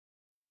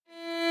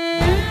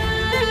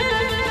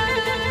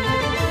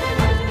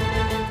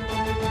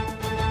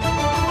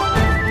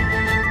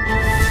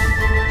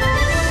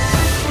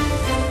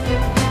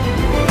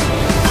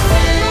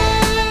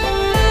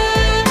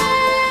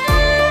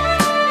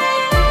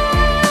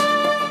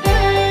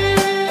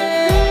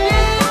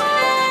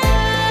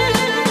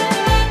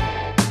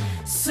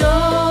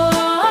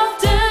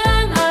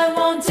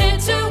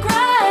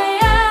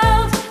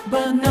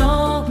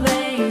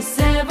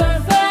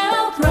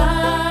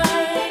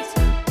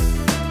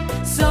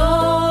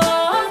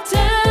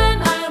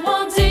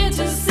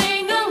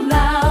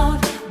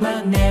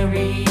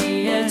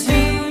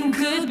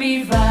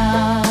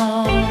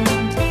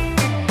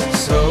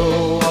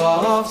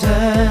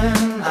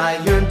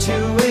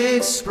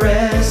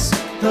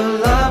the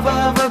love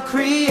of a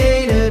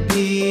created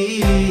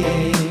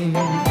being.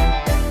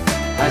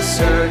 I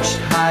searched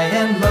high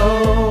and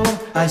low,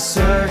 I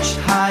searched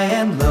high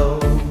and low,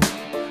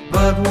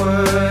 but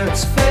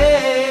words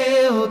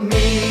failed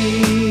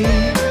me.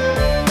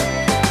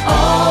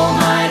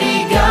 Almighty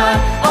God,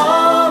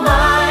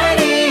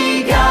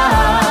 Almighty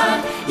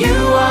God, you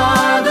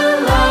are the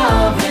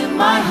love in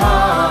my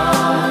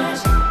heart.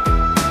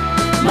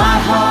 My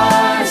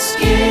heart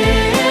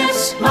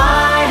skips,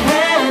 my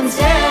hands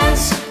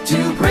dance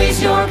to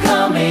praise your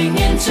coming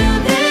into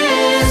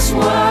this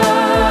world.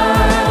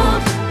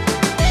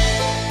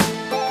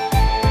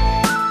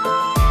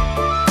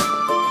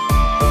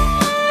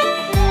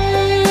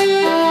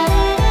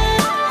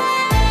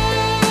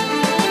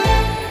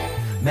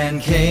 Man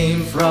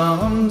came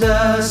from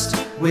dust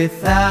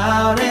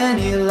without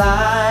any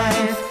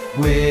life,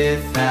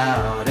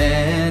 without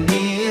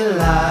any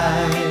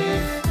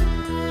life.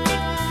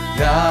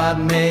 God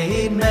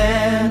made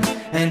man,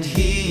 and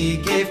He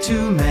gave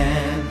to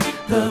man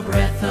the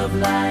breath of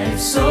life,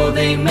 so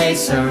they may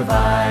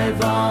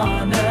survive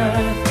on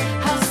earth.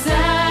 How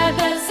sad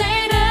that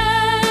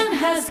Satan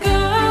has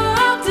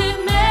corrupted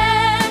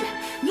man,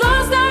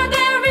 lost are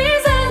their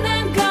reason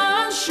and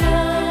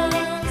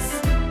conscience.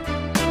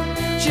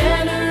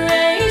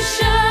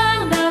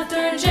 Generation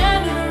after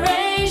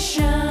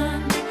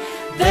generation,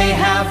 They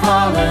have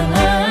fallen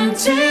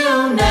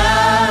until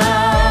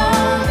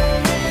now.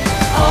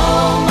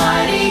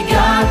 Almighty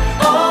God,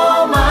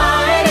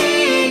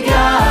 Almighty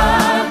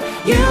God,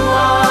 you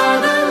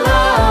are the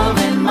love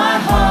in my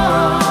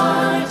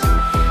heart.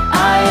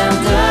 I am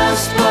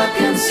dust but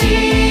can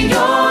see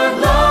your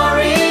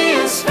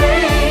glorious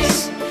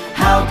face.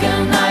 How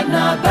can I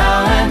not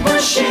bow and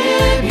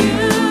worship you?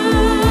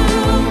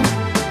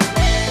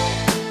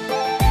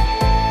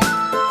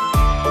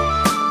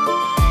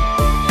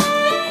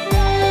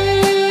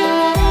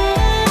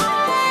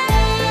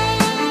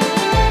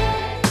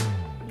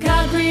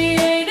 God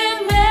created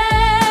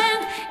man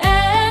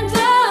and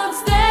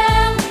loves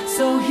them,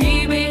 so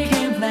He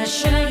became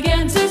flesh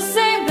again to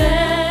save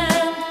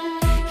them.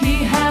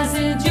 He has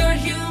endured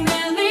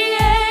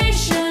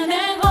humiliation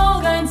and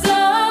all kinds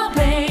of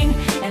pain,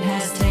 and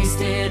has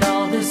tasted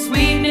all the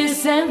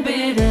sweetness and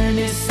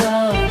bitterness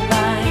of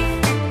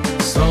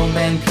life. So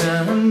man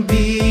can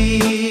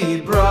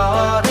be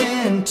brought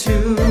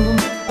into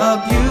a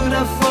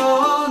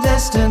beautiful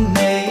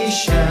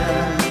destination.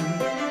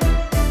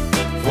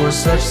 For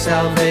such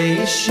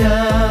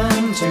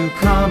salvation to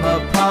come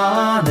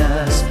upon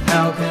us,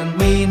 how can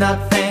we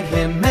not thank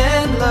Him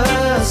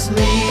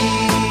endlessly?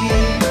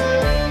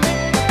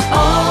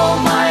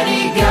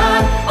 Almighty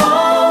God,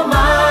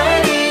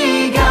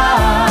 Almighty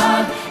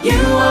God,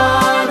 you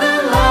are the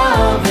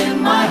love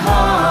in my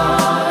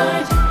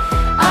heart.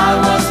 I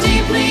was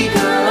deeply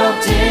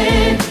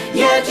corrupted,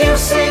 yet you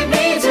saved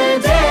me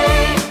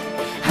today.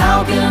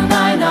 How can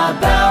I not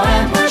bow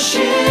and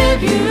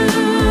worship you?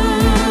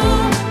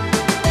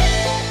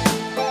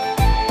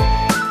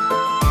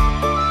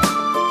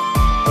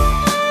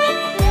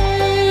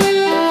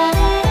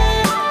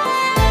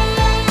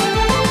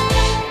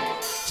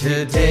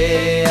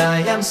 Today I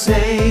am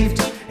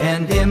saved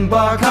and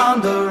embark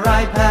on the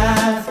right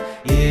path.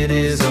 It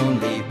is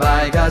only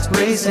by God's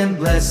grace and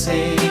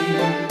blessing.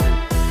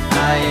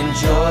 I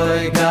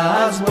enjoy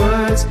God's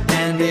words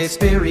and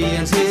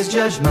experience His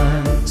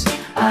judgment.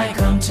 I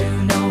come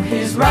to know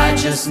His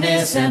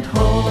righteousness and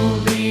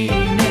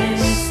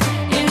holiness.